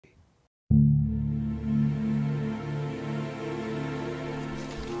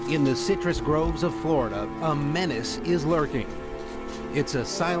In the citrus groves of Florida, a menace is lurking. It's a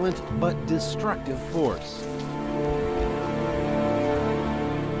silent but destructive force.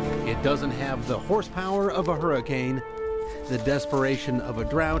 It doesn't have the horsepower of a hurricane, the desperation of a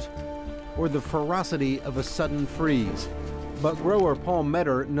drought, or the ferocity of a sudden freeze. But grower Paul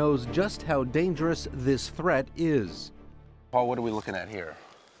Metter knows just how dangerous this threat is. Paul, what are we looking at here?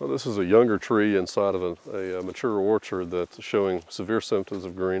 Well, this is a younger tree inside of a mature orchard that's showing severe symptoms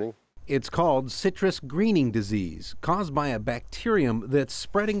of greening. It's called citrus greening disease, caused by a bacterium that's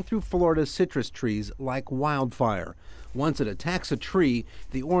spreading through Florida's citrus trees like wildfire. Once it attacks a tree,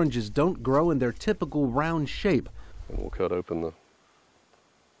 the oranges don't grow in their typical round shape. And we'll cut open the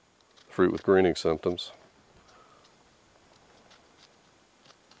fruit with greening symptoms.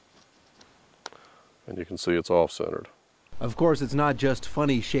 And you can see it's off-centered. Of course, it's not just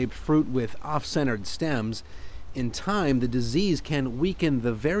funny-shaped fruit with off-centered stems. In time, the disease can weaken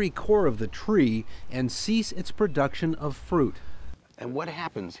the very core of the tree and cease its production of fruit. And what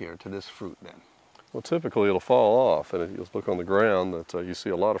happens here to this fruit then? Well, typically it'll fall off, and if you look on the ground, that you see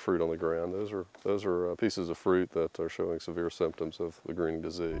a lot of fruit on the ground. Those are pieces of fruit that are showing severe symptoms of the greening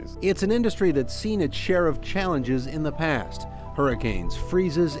disease. It's an industry that's seen its share of challenges in the past. Hurricanes,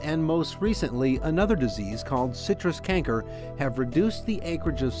 freezes, and most recently, another disease called citrus canker have reduced the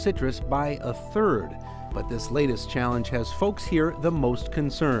acreage of citrus by a third. But this latest challenge has folks here the most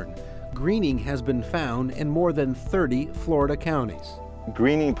concerned. Greening has been found in more than 30 Florida counties.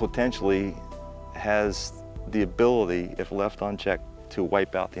 Greening potentially has the ability, if left unchecked, to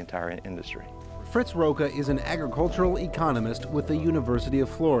wipe out the entire industry. Fritz Roca is an agricultural economist with the University of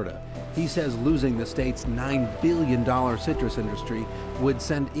Florida. He says losing the state's $9 billion citrus industry would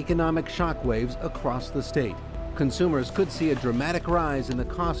send economic shockwaves across the state. Consumers could see a dramatic rise in the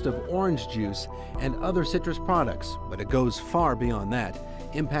cost of orange juice and other citrus products, but it goes far beyond that,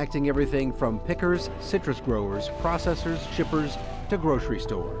 impacting everything from pickers, citrus growers, processors, shippers, to grocery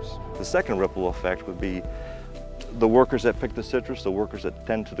stores. The second ripple effect would be the workers that pick the citrus, the workers that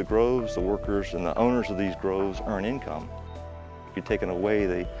tend to the groves, the workers and the owners of these groves earn income. If you're taking away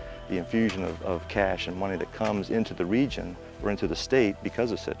the infusion of cash and money that comes into the region or into the state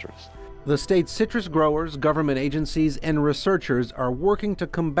because of citrus. The state's citrus growers, government agencies, and researchers are working to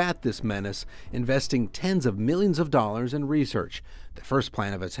combat this menace, investing tens of millions of dollars in research. The first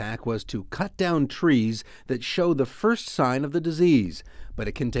plan of attack was to cut down trees that show the first sign of the disease. But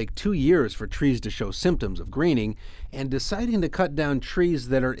it can take 2 years for trees to show symptoms of greening, and deciding to cut down trees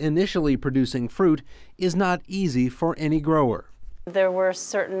that are initially producing fruit is not easy for any grower. There were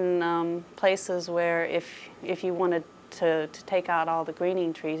certain places where if you wanted to take out all the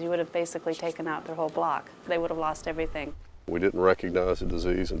greening trees, you would have basically taken out their whole block. They would have lost everything. We didn't recognize the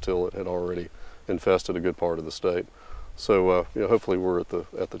disease until it had already infested a good part of the state. So hopefully we're at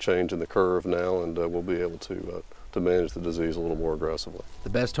the change in the curve now, and we'll be able to manage the disease a little more aggressively. The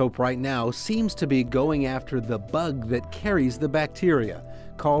best hope right now seems to be going after the bug that carries the bacteria.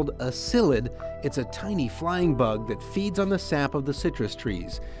 Called a psyllid, it's a tiny flying bug that feeds on the sap of the citrus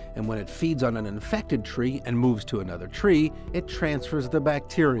trees. And when it feeds on an infected tree and moves to another tree, it transfers the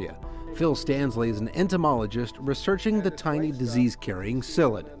bacteria. Phil Stansley is an entomologist researching the tiny disease-carrying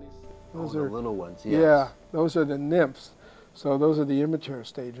psyllid. Those are the little ones, yes. Yeah, those are the nymphs. So those are the immature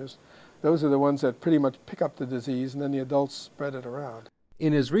stages. Those are the ones that pretty much pick up the disease, and then the adults spread it around.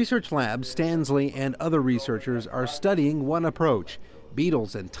 In his research lab, Stansley and other researchers are studying one approach: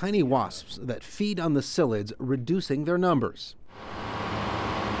 beetles and tiny wasps that feed on the psyllids, reducing their numbers.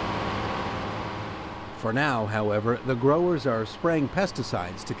 For now, however, the growers are spraying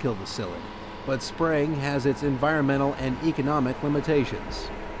pesticides to kill the psyllid, but spraying has its environmental and economic limitations.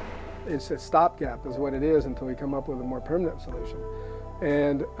 It's a stopgap is what it is until we come up with a more permanent solution.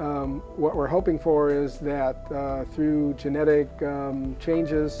 And what we're hoping for is that through genetic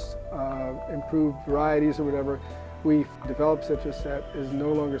changes, improved varieties or whatever, we develop citrus that is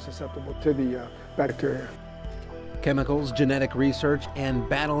no longer susceptible to the bacteria. Chemicals, genetic research, and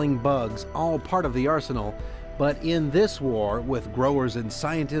battling bugs, all part of the arsenal. But in this war, with growers and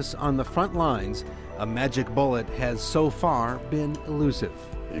scientists on the front lines, a magic bullet has so far been elusive.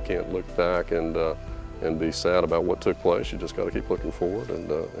 You can't look back and be sad about what took place. You just got to keep looking forward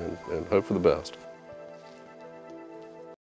and hope for the best.